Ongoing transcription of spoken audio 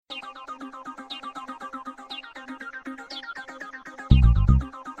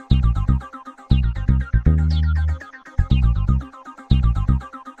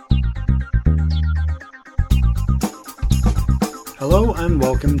Hello and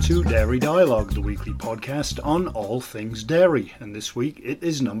welcome to Dairy Dialogue, the weekly podcast on all things dairy, and this week it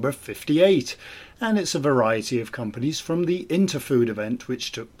is number 58, and it's a variety of companies from the Interfood event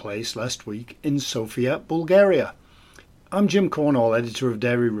which took place last week in Sofia, Bulgaria. I'm Jim Cornwall, editor of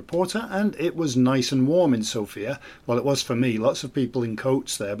Dairy Reporter, and it was nice and warm in Sofia. Well, it was for me, lots of people in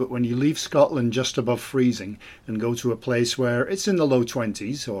coats there, but when you leave Scotland just above freezing and go to a place where it's in the low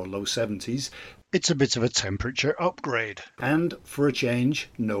 20s or low 70s, it's a bit of a temperature upgrade. And for a change,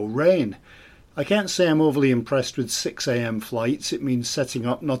 no rain. I can't say I'm overly impressed with 6 a.m. flights. It means setting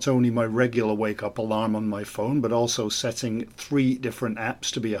up not only my regular wake-up alarm on my phone, but also setting 3 different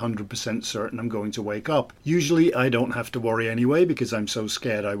apps to be 100% certain I'm going to wake up. Usually I don't have to worry anyway because I'm so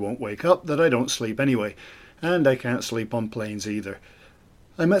scared I won't wake up that I don't sleep anyway. And I can't sleep on planes either.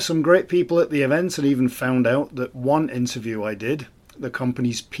 I met some great people at the event and even found out that one interview I did, the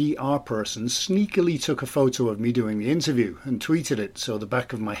company's PR person sneakily took a photo of me doing the interview and tweeted it, so the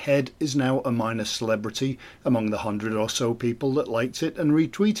back of my head is now a minor celebrity among the 100 or so people that liked it and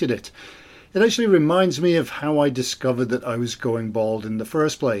retweeted it. It actually reminds me of how I discovered that I was going bald in the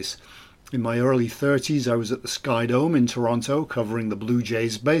first place. In my early 30s, I was at the Sky Dome in Toronto covering the Blue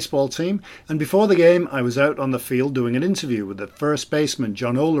Jays baseball team, and before the game I was out on the field doing an interview with the first baseman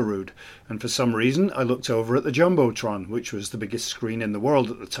John Olerud, and for some reason I looked over at the Jumbotron, which was the biggest screen in the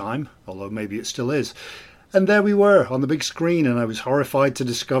world at the time, although maybe it still is. And there we were, on the big screen, and I was horrified to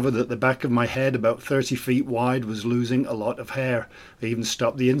discover that the back of my head, about 30 feet wide, was losing a lot of hair. I even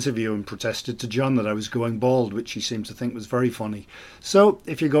stopped the interview and protested to John that I was going bald, which he seemed to think was very funny. So,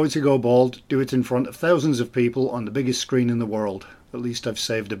 if you're going to go bald, do it in front of thousands of people on the biggest screen in the world. At least I've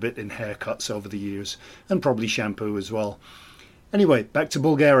saved a bit in haircuts over the years, and probably shampoo as well. Anyway, back to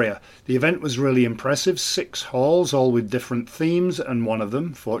Bulgaria. The event was really impressive, 6 halls, all with different themes, and one of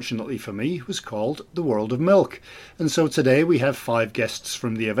them, fortunately for me, was called The World of Milk. And so today we have 5 guests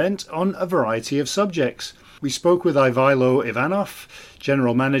from the event on a variety of subjects. We spoke with Ivailo Ivanov,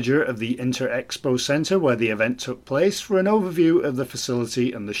 General Manager of the Inter-Expo Centre where the event took place, for an overview of the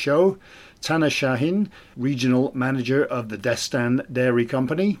facility and the show, Tana Shahin, Regional Manager of the Destan Dairy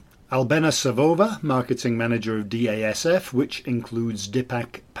Company, Albena Savova, Marketing Manager of DASF, which includes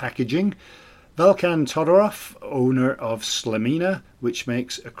Dipak Packaging, Valkan Todorov, owner of Slemina, which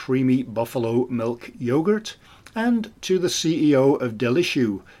makes a creamy buffalo milk yogurt, and to the CEO of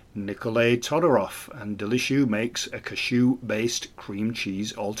Delishu, Nikolay Todorov, and Delishu makes a cashew-based cream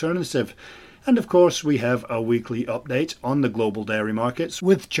cheese alternative. And of course we have a weekly update on the global dairy markets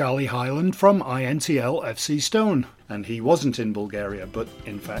with Charlie Hyland from INTL FC Stone. And he wasn't in Bulgaria, but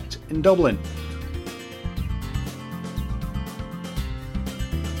in fact in Dublin.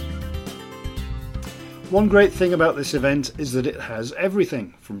 One great thing about this event is that it has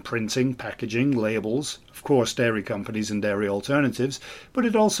everything, from printing, packaging, labels, of course dairy companies and dairy alternatives, but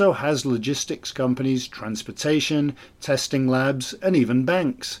it also has logistics companies, transportation, testing labs, and even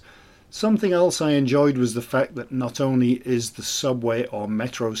banks. Something else I enjoyed was the fact that not only is the subway or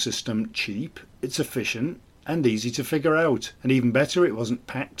metro system cheap, it's efficient and easy to figure out, and even better, it wasn't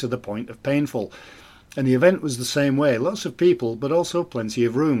packed to the point of painful. And the event was the same way, lots of people but also plenty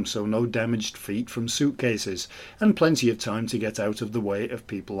of room, so no damaged feet from suitcases, and plenty of time to get out of the way of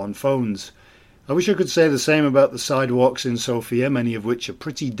people on phones. I wish I could say the same about the sidewalks in Sofia, many of which are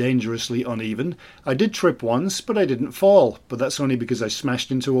pretty dangerously uneven. I did trip once, but I didn't fall, but that's only because I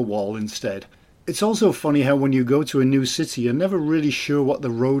smashed into a wall instead. It's also funny how when you go to a new city, you're never really sure what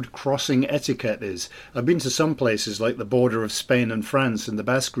the road crossing etiquette is. I've been to some places like the border of Spain and France in the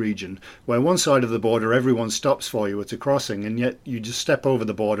Basque region, where one side of the border everyone stops for you at a crossing, and yet you just step over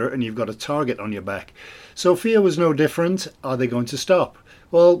the border and you've got a target on your back. Sofia was no different. Are they going to stop?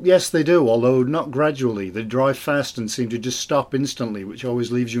 Well, yes they do, although not gradually. They drive fast and seem to just stop instantly, which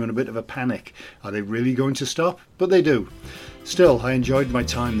always leaves you in a bit of a panic. Are they really going to stop? But they do. Still, I enjoyed my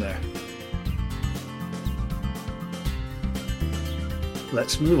time there.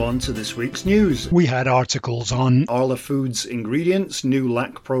 Let's move on to this week's news. We had articles on Arla Foods ingredients, new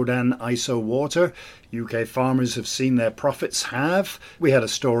Lac Prodan ISO water, UK farmers have seen their profits halve. We had a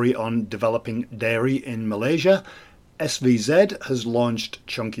story on developing dairy in Malaysia. SVZ has launched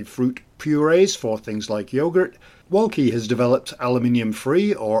Chunky Fruit purees for things like yogurt. Walkie has developed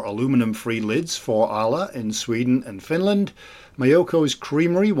aluminium-free or aluminum-free lids for Arla in Sweden and Finland. Mayoko's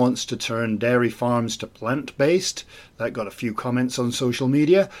Creamery wants to turn dairy farms to plant-based. That got a few comments on social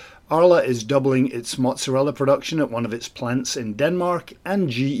media. Arla is doubling its mozzarella production at one of its plants in Denmark, and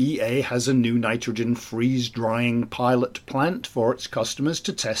GEA has a new nitrogen freeze-drying pilot plant for its customers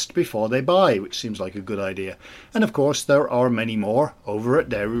to test before they buy, which seems like a good idea. And of course there are many more over at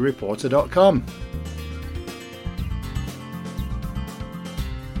dairyreporter.com.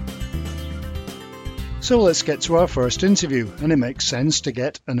 So let's get to our first interview, and it makes sense to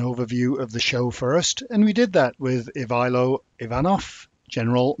get an overview of the show first, and we did that with Ivailo Ivanov,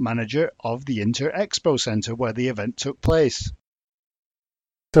 General Manager of the Inter Expo Center where the event took place.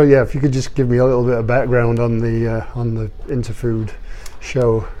 So yeah, if you could just give me a little bit of background on the Interfood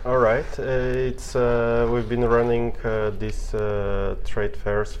show. All right, we've been running these trade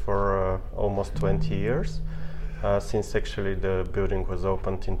fairs for almost 20 years. Since actually the building was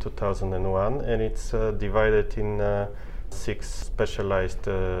opened in 2001, and it's divided in 6 specialized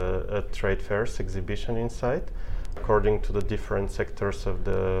trade fairs exhibition inside, according to the different sectors of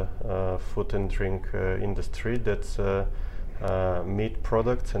the food and drink industry. That's meat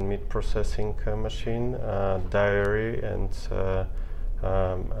products and meat processing machine, dairy and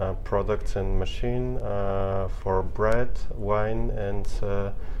products and machine, for bread, wine, and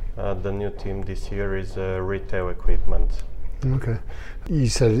the new team this year is retail equipment. Okay. You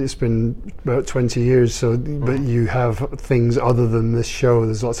said it's been about 20 years, so but you have things other than this show.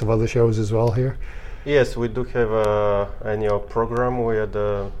 There's lots of other shows as well here. Yes, we do have an annual program. We are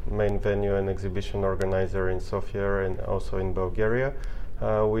the main venue and exhibition organizer in Sofia and also in Bulgaria.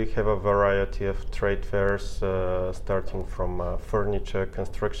 We have a variety of trade fairs, starting from furniture,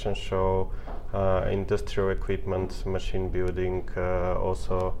 construction show, industrial equipment, machine building.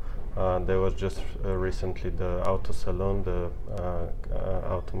 Also, there was just recently the Auto Salon, the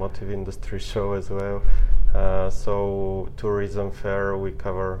automotive industry show as well. So tourism fair, we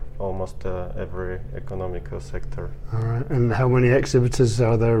cover almost every economical sector. All right. And how many exhibitors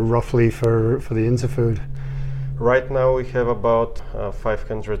are there roughly for the Interfood? Right now we have about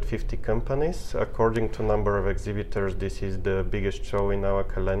 550 companies. According to number of exhibitors, this is the biggest show in our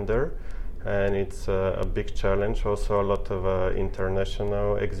calendar, and it's a big challenge. Also a lot of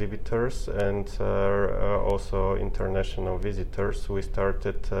international exhibitors and also international visitors. We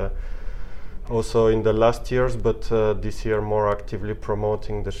started also in the last years, but this year more actively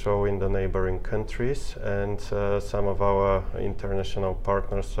promoting the show in the neighboring countries, and some of our international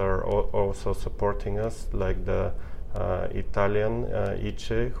partners are also supporting us, like the Italian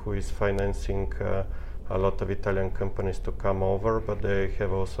ICE, who is financing a lot of Italian companies to come over, but they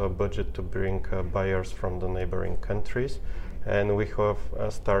have also a budget to bring buyers from the neighboring countries. And we have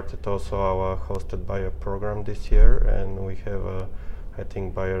started also our hosted buyer program this year, and we have I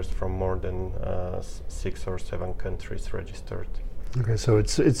think buyers from more than 6 or 7 countries registered. Okay, so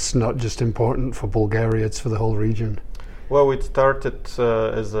it's not just important for Bulgaria, it's for the whole region. Well, it started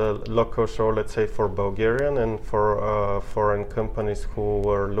as a local show, let's say, for Bulgarian and for foreign companies who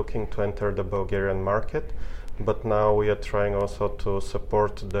were looking to enter the Bulgarian market. But now we are trying also to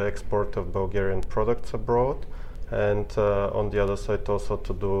support the export of Bulgarian products abroad, and on the other side also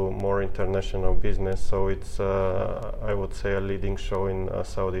to do more international business. So it's, I would say, a leading show in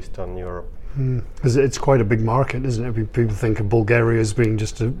Southeastern Europe. Because it's quite a big market, isn't it? People think of Bulgaria as being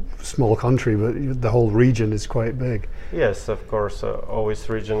just a small country, but the whole region is quite big. Yes, of course, always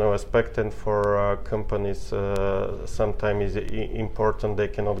regional aspect, and for companies sometimes is important. They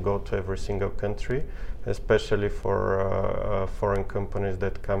cannot go to every single country, especially for foreign companies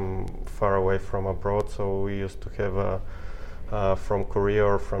that come far away from abroad. So we used to have from Korea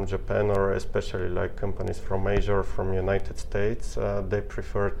or from Japan, or especially like companies from Asia or from United States, they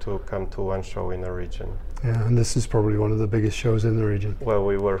prefer to come to one show in a region. Yeah, and this is probably one of the biggest shows in the region. Well,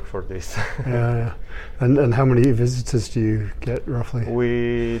 we work for this. Yeah. And how many visitors do you get roughly?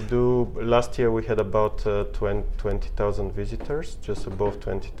 We do, last year we had about 20,000 visitors, just above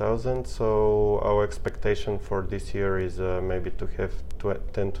 20,000. So our expectation for this year is maybe to have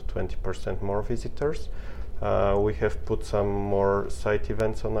 10 to 20% more visitors. We have put some more side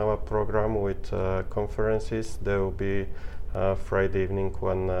events on our program with conferences. There will be Friday evening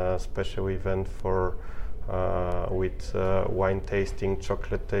one special event for with wine tasting,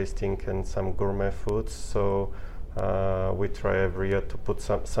 chocolate tasting, and some gourmet foods. So we try every year to put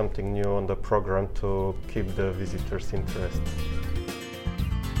something new on the program to keep the visitors' interest.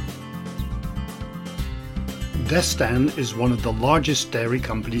 Destan is one of the largest dairy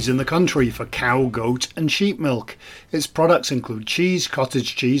companies in the country for cow, goat and sheep milk. Its products include cheese,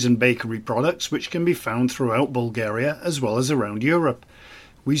 cottage cheese and bakery products which can be found throughout Bulgaria as well as around Europe.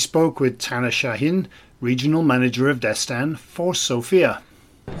 We spoke with Tana Shahin, Regional Manager of Destan for Sofia.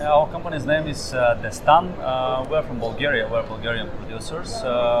 Our company's name is Destan. We're from Bulgaria. We're Bulgarian producers.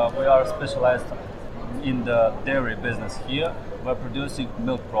 We are specialized in the dairy business here. We're producing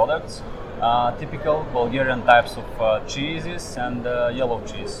milk products, typical Bulgarian types of cheeses and yellow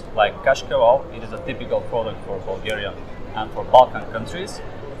cheese, like kashkaval. It is a typical product for Bulgaria and for Balkan countries.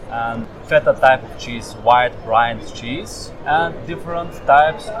 And feta type of cheese, white rind cheese, and different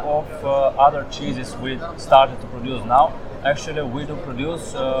types of other cheeses we started to produce now. Actually, we do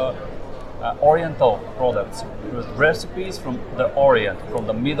produce Oriental products with recipes from the Orient, from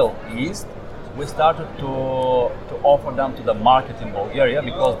the Middle East. We started to offer them to the market in Bulgaria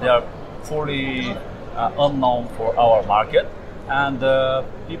because they are fully unknown for our market, and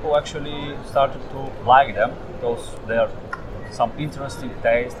people actually started to like them because they are some interesting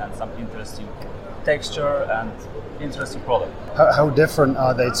taste and some interesting texture and interesting product. How different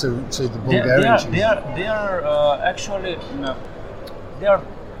are they to the Bulgarian cheese? They are actually they are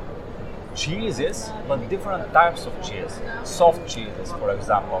cheeses, but different types of cheese. Soft cheeses, for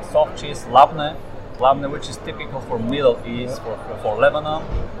example, soft cheese labne, which is typical for Middle East, for Lebanon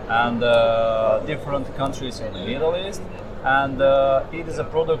and different countries in the Middle East. And it is a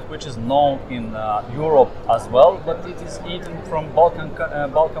product which is known in Europe as well, but it is eaten from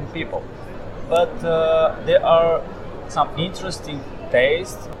Balkan people. But there are some interesting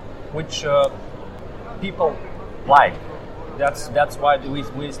tastes which people like. That's why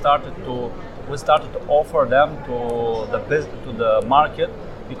we started to offer them to the market,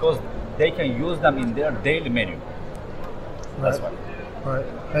 because they can use them in their daily menu. That's why. Right.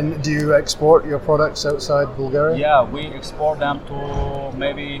 And do you export your products outside Bulgaria? Yeah, we export them to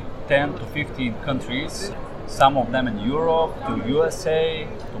maybe 10 to 15 countries. Some of them in Europe, to USA,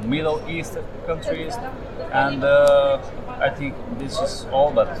 to Middle East countries, and I think this is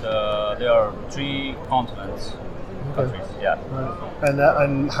all. But there are 3 continents. Countries, yeah. Right.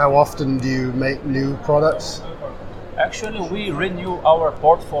 And how often do you make new products? Actually, we renew our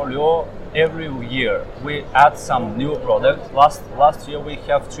portfolio every year. We add some new products. Last year we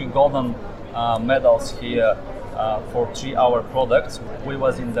have 3 golden medals here for 3 our products. We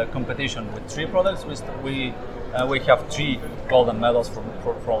was in the competition with 3 products. We have 3 golden medals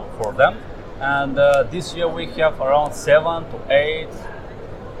for them. And this year we have around 7 to 8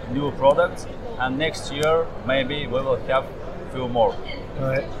 new products. And next year maybe we will have a few more.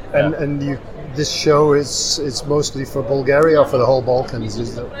 Right. And this show is mostly for Bulgaria or for the whole Balkans?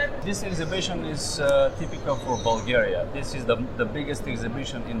 Is it? This exhibition is typical for Bulgaria. This is the biggest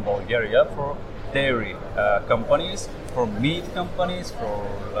exhibition in Bulgaria for dairy companies, for meat companies, for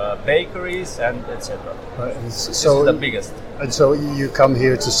bakeries, and etc. Right. This is the biggest. And so you come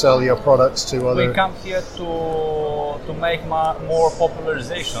here to sell your products to other... We come here to make more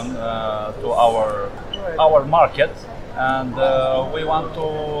popularization to our market, and we want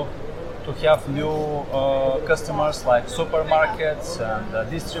to have new customers like supermarkets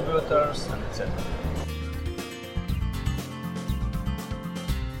and distributors and etc.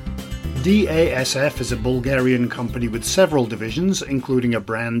 DASF is a Bulgarian company with several divisions, including a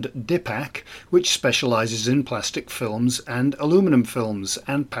brand Dipak, which specializes in plastic films and aluminum films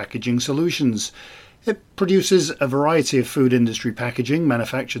and packaging solutions. It produces a variety of food industry packaging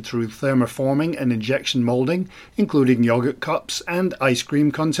manufactured through thermoforming and injection molding, including yogurt cups and ice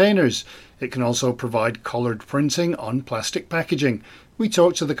cream containers. It can also provide coloured printing on plastic packaging. We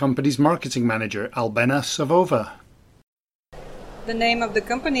talked to the company's marketing manager, Albena Savova. The name of the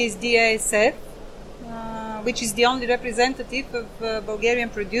company is DASF, which is the only representative of Bulgarian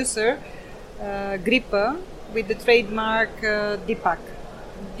producer Gripa with the trademark Dipak.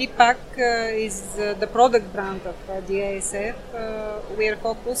 Dipak is the product brand of DASF.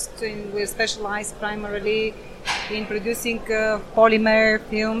 We're specialized primarily in producing polymer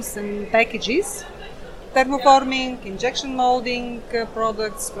films and packages, thermoforming, injection molding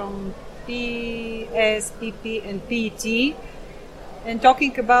products from PS, PP and PET. And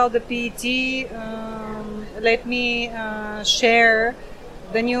talking about the PET, let me share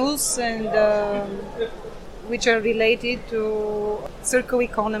the news and which are related to circular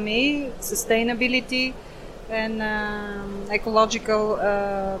economy, sustainability, and ecological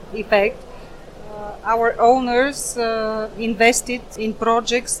effect. Our owners invested in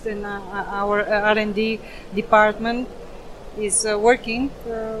projects, and our R&D department is working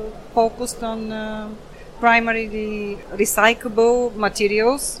focused on primarily recyclable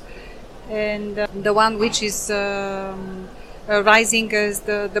materials and the one which is rising as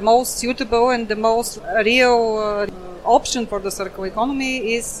the most suitable and the most real option for the circular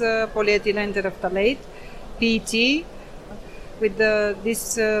economy is polyethylene terephthalate, PET, with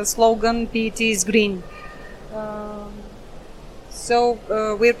this slogan, PET is green. So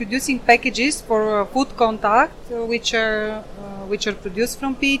we're producing packages for food contact, which are produced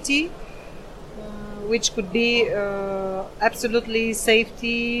from PET, which could be absolutely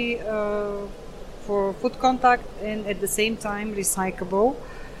safety for food contact and at the same time recyclable.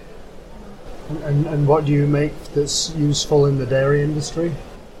 And what do you make that's useful in the dairy industry?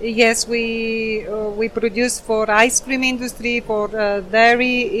 Yes, we produce for ice cream industry, for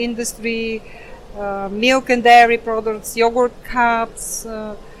dairy industry, milk and dairy products, yogurt cups,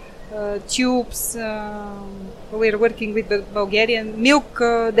 tubes. We're working with the Bulgarian milk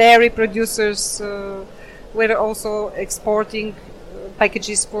dairy producers. We're also exporting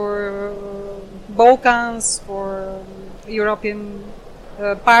packages for Balkans, for European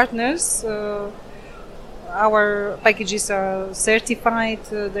partners. Our packages are certified.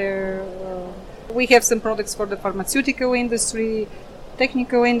 We have some products for the pharmaceutical industry,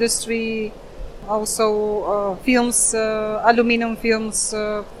 technical industry, also films, aluminum films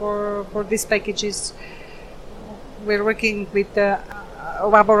for these packages. We're working with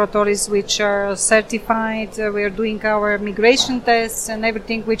laboratories which are certified. We're doing our migration tests and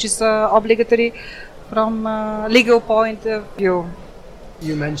everything which is obligatory from legal point of view.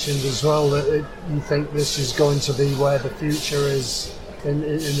 You mentioned as well that you think this is going to be where the future is in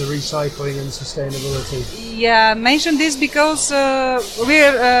the recycling and sustainability. Yeah, I mentioned this because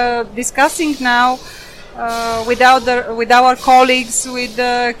we're discussing now with our colleagues, with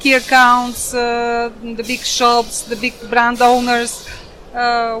the key accounts, the big shops, the big brand owners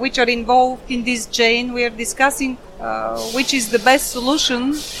which are involved in this chain. We are discussing which is the best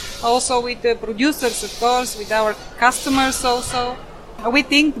solution, also with the producers, of course, with our customers also. We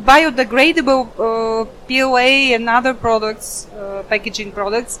think biodegradable POA and other products, packaging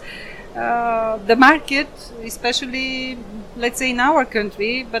products, the market, especially, let's say in our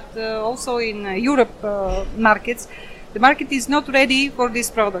country, but also in Europe markets, the market is not ready for these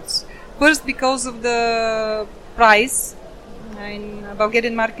products. First, because of the price. In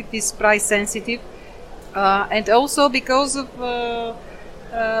Bulgarian market is price sensitive, and also because of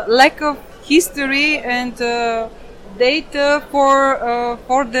lack of history and data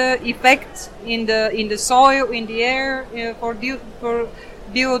for the effect in the soil, in the air, for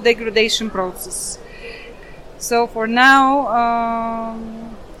biodegradation process. So for now,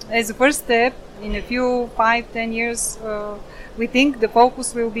 as a first step, in a few 5-10 years, we think the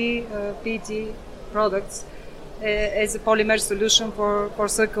focus will be PET products as a polymer solution for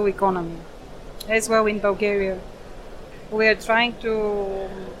circular economy, as well in Bulgaria. We are trying to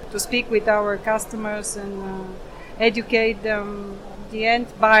speak with our customers and educate them, the end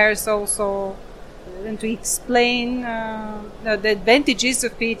buyers also, and to explain the advantages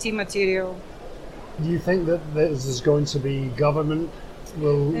of PET material. Do you think that this is going to be government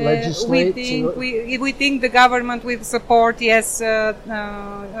will legislate? We think the government will support, yes,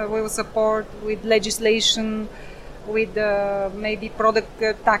 will support with legislation, with maybe product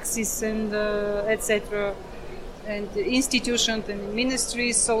taxes and etc. And institutions and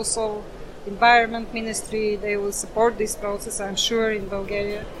ministries also. Environment Ministry, they will support this process, I'm sure, in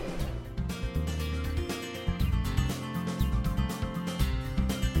Bulgaria.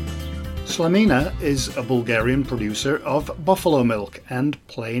 Slamina is a Bulgarian producer of buffalo milk and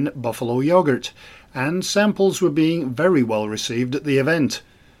plain buffalo yogurt, and samples were being very well received at the event.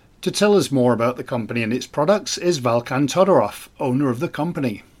 To tell us more about the company and its products is Valkan Todorov, owner of the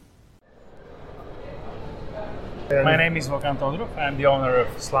company. My name is Valkan Todorov, I'm the owner of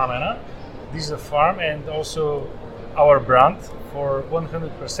Slamina. This is a farm and also our brand for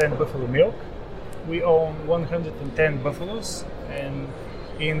 100% buffalo milk. We own 110 buffaloes and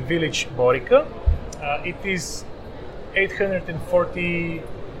in village Borica. It is 840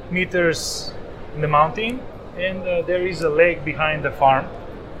 meters in the mountain, and there is a lake behind the farm.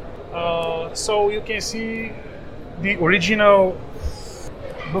 So you can see the original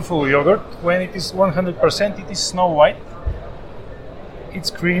buffalo yogurt. When it is 100%, it is snow white.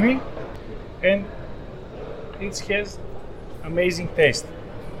 It's creamy. And it has amazing taste.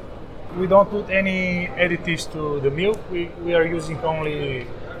 We don't put any additives to the milk. We are using only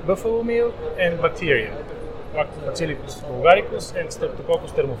buffalo milk and bacteria, Bacillus bulgaricus and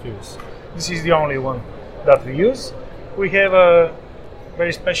Streptococcus thermophilus. This is the only one that we use. We have a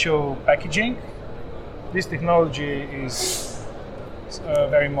very special packaging. This technology is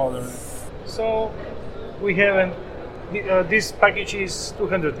very modern. So we have an this package is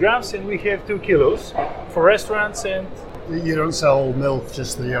 200 grams, and we have 2 kilos for restaurants. And You don't sell milk,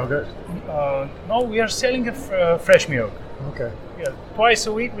 just the yogurt? no, we are selling fresh milk. Okay. Yeah, twice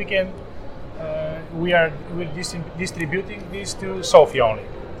a week we can. We're distributing this to Sofia only.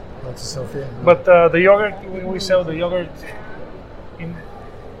 That's Sofia. But the yogurt, we sell the yogurt in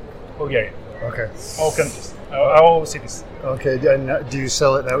Bulgaria, Okay. all countries, all cities. Okay, and do you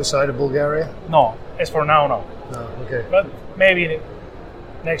sell it outside of Bulgaria? No, as for now, no. No, okay. But maybe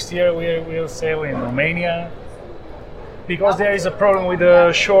next year we'll sell in Romania, because there is a problem with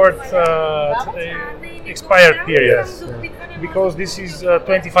the short expired period. Because this is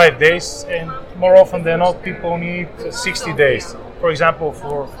 25 days, and more often than not, people need 60 days. For example,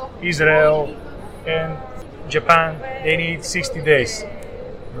 for Israel and Japan, they need 60 days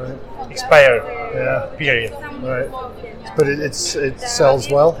Right. expired Yeah. period. Right. But it sells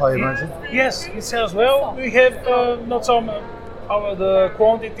well, I imagine. Yes, it sells well. We have not so much. The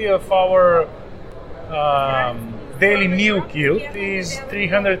quantity of our daily milk yield is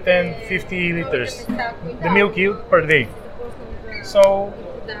 350 liters. The milk yield per day. So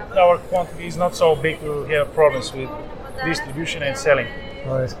our quantity is not so big. We have problems with distribution and selling.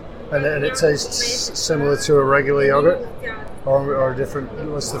 Right. And it tastes similar to a regular yogurt? Or different?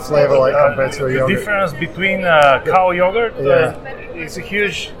 What's the flavor like compared to a The yogurt? difference between cow yogurt is a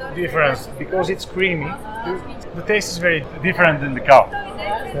huge difference because it's creamy. The taste is very different than the cow.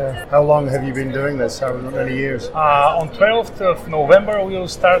 Yeah. How long have you been doing this? How many years? On 12th of November, we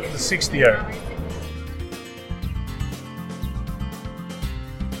will start the 6th year.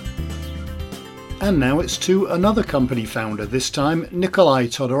 And now it's to another company founder, this time Nikolai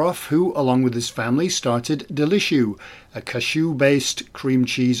Todorov, who, along with his family, started Delishu, a cashew-based cream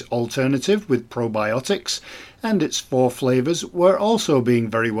cheese alternative with probiotics, and its 4 flavours were also being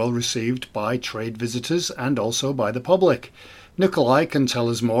very well received by trade visitors and also by the public. Nikolai can tell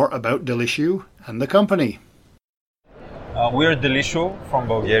us more about Delishu and the company. We are Delishu from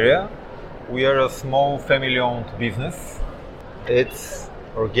Bulgaria. We are a small family-owned business. It's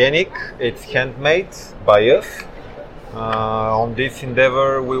organic, it's handmade by us. On this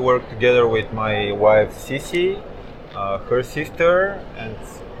endeavor we work together with my wife Sisi, her sister, and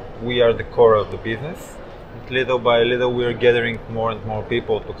we are the core of the business. And little by little we are gathering more and more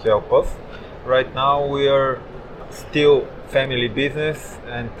people to help us. Right now we are still family business,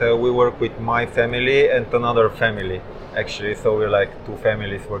 and we work with my family and another family actually, so we're like 2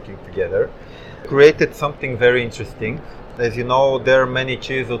 families working together. Created something very interesting. As you know, there are many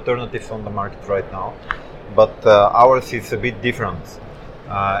cheese alternatives on the market right now, but ours is a bit different.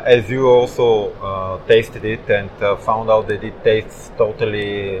 As you also tasted it and found out that it tastes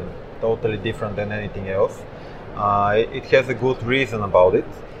totally different than anything else. It has a good reason about it.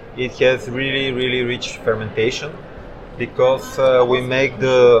 It has really rich fermentation, because we make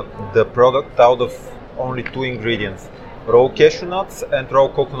the product out of only 2 ingredients: raw cashew nuts and raw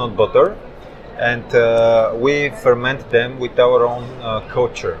coconut butter. And we ferment them with our own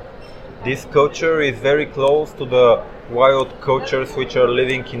culture. This culture is very close to the wild cultures which are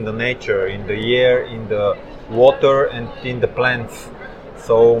living in the nature, in the air, in the water, and in the plants.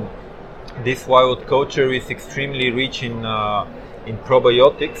 So this wild culture is extremely rich in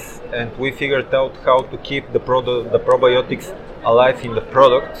probiotics, and we figured out how to keep the probiotics alive in the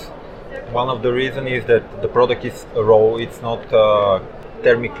product. One of the reasons is that the product is raw; it's not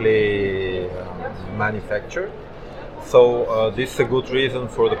thermically manufactured. So this is a good reason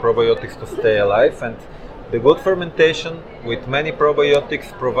for the probiotics to stay alive, and the good fermentation with many probiotics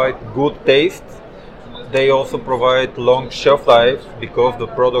provide good taste. They also provide long shelf life, because the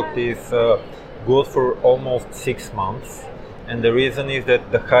product is good for almost 6 months, and the reason is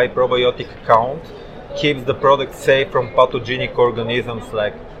that the high probiotic count keeps the product safe from pathogenic organisms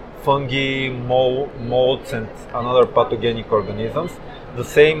like fungi, molds, and other pathogenic organisms. The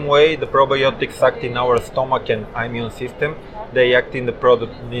same way the probiotics act in our stomach and immune system, they act in the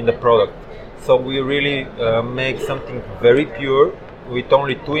product. So we really make something very pure with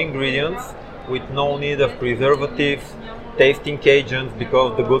only 2 ingredients, with no need of preservatives, tasting agents,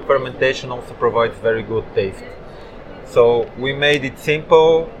 because the good fermentation also provides very good taste. So we made it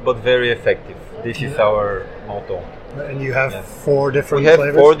simple but very effective. This is our motto. And you have 4 different We have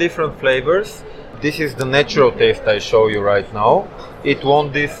flavors? 4 different flavors. This is the natural taste I show you right now. It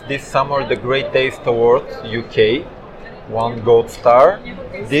won this summer the Great Taste Award UK, 1 gold star.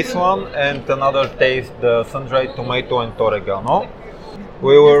 This one and another taste, the sun-dried tomato and oregano.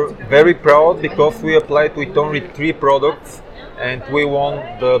 We were very proud because we applied with only 3 products and we won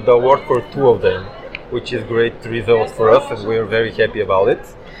the award for 2 of them, which is great result for us, and we are very happy about it.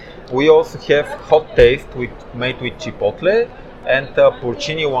 We also have hot taste made with chipotle and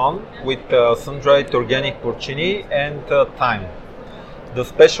porcini one with sun-dried organic porcini and thyme. The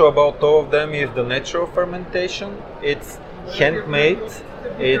special about all of them is the natural fermentation. It's handmade,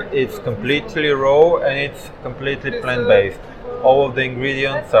 it's completely raw, and it's completely plant-based. All of the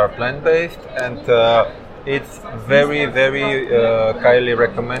ingredients are plant-based, and it's very, very highly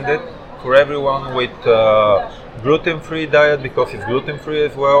recommended for everyone with gluten-free diet, because it's gluten-free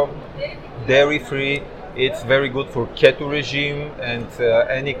as well, dairy-free. It's very good for keto regime and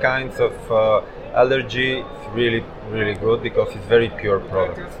any kinds of allergy. It's really, really good because it's very pure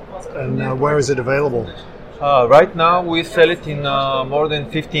product. And where is it available? Right now we sell it in more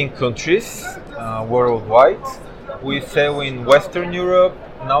than 15 countries worldwide. We sell in Western Europe.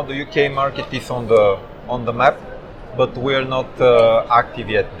 Now the UK market is on the map, but we are not active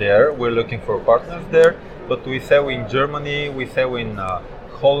yet there. We're looking for partners there. But we sell in Germany, we sell in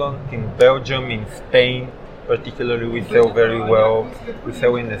Holland, in Belgium, in Spain. Particularly we sell very well. We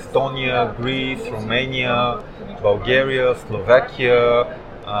sell in Estonia, Greece, Romania, Bulgaria, Slovakia.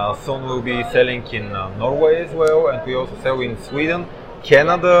 Soon we'll be selling in Norway as well, and we also sell in Sweden,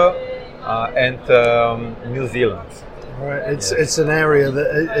 Canada, and New Zealand. All right. It's an area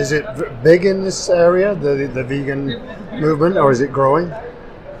that is it big in this area, the vegan movement, or is it growing?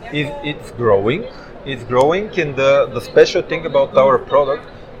 It's growing. It's growing, and the special thing about our product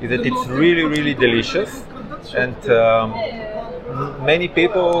is that it's really, really delicious, and many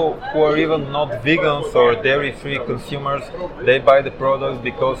people who are even not vegans or dairy-free consumers, they buy the product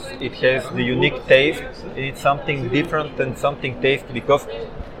because it has the unique taste. It's something different and something tasty, because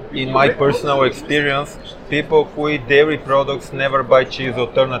in my personal experience, people who eat dairy products never buy cheese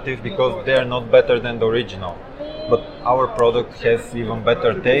alternatives because they are not better than the original. But our product has even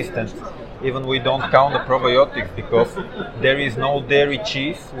better taste, and even we don't count the probiotics, because there is no dairy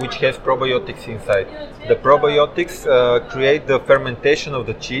cheese which has probiotics inside. The probiotics create the fermentation of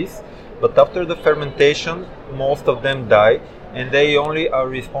the cheese, but after the fermentation, most of them die, and they only are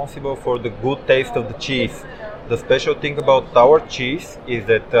responsible for the good taste of the cheese. The special thing about our cheese is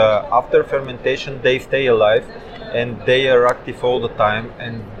that after fermentation they stay alive, and they are active all the time,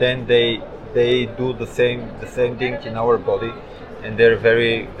 and then they do the same thing in our body, and they're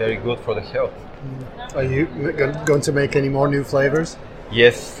very, very good for the health. Are you going to make any more new flavors?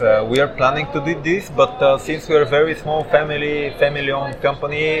 Yes, we are planning to do this, but since we are a very small family-owned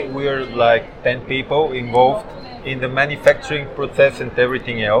company, we are like 10 people involved in the manufacturing process and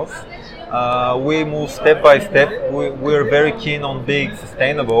everything else. We move step by step. We are very keen on being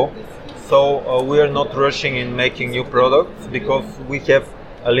sustainable, so we are not rushing in making new products because we have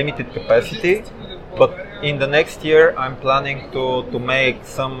a limited capacity. But in the next year, I'm planning to make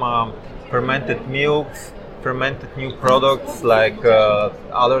some fermented milks, fermented new products like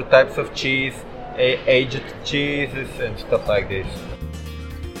other types of cheese, aged cheeses and stuff like this.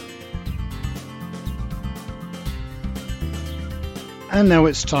 And now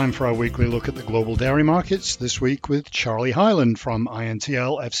it's time for our weekly look at the global dairy markets, this week with Charlie Hyland from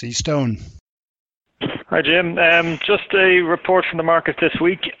INTL FC Stone. Hi Jim, just a report from the market this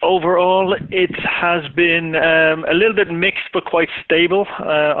week. Overall, it has been a little bit mixed but quite stable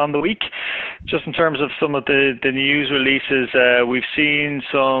on the week. Just in terms of some of the news releases, we've seen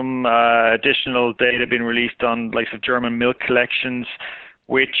some additional data being released on likes of German milk collections,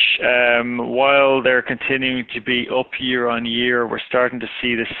 which while they're continuing to be up year on year, we're starting to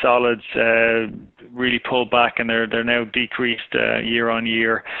see the solids really pull back, and they're now decreased year on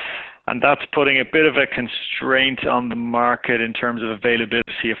year. And that's putting a bit of a constraint on the market in terms of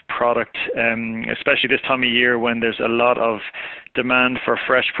availability of product, especially this time of year when there's a lot of demand for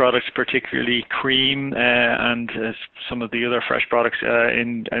fresh products, particularly cream and some of the other fresh products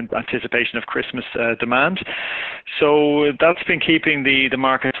in anticipation of Christmas demand. So that's been keeping the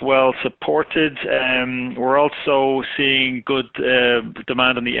markets well supported. We're also seeing good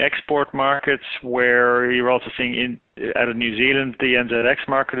demand on the export markets, where you're also seeing out of New Zealand, the NZX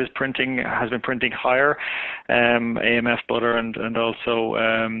market has been printing higher, AMF butter and also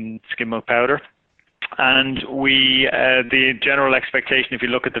skim milk powder. And the general expectation, if you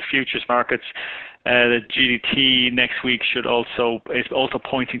look at the futures markets, the GDT next week is also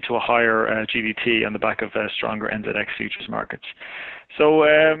pointing to a higher GDT on the back of stronger NZX futures markets. So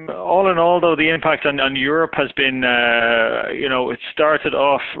all in all, though, the impact on Europe has been, it started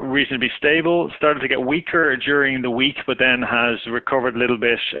off reasonably stable, started to get weaker during the week, but then has recovered a little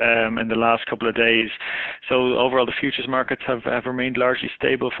bit in the last couple of days. So overall, the futures markets have remained largely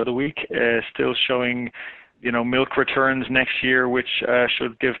stable for the week, still showing, milk returns next year, which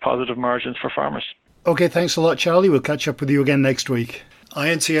should give positive margins for farmers. Okay, thanks a lot, Charlie. We'll catch up with you again next week.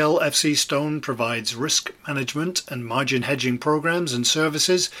 INTL FC Stone provides risk management and margin hedging programs and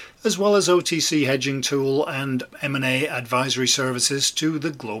services, as well as OTC hedging tool and M&A advisory services to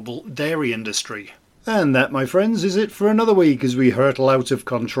the global dairy industry. And that, my friends, is it for another week as we hurtle out of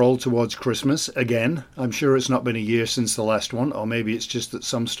control towards Christmas again. I'm sure it's not been a year since the last one, or maybe it's just that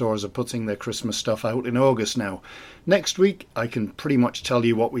some stores are putting their Christmas stuff out in August now. Next week, I can pretty much tell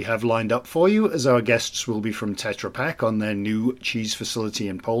you what we have lined up for you, as our guests will be from Tetra Pak on their new cheese facility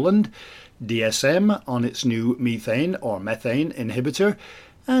in Poland, DSM on its new methane or methane inhibitor,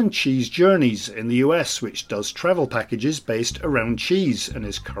 and Cheese Journeys in the US, which does travel packages based around cheese and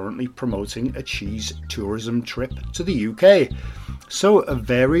is currently promoting a cheese tourism trip to the UK. So a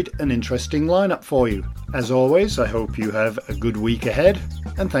varied and interesting lineup for you. As always, I hope you have a good week ahead,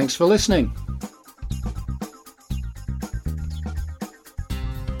 and thanks for listening.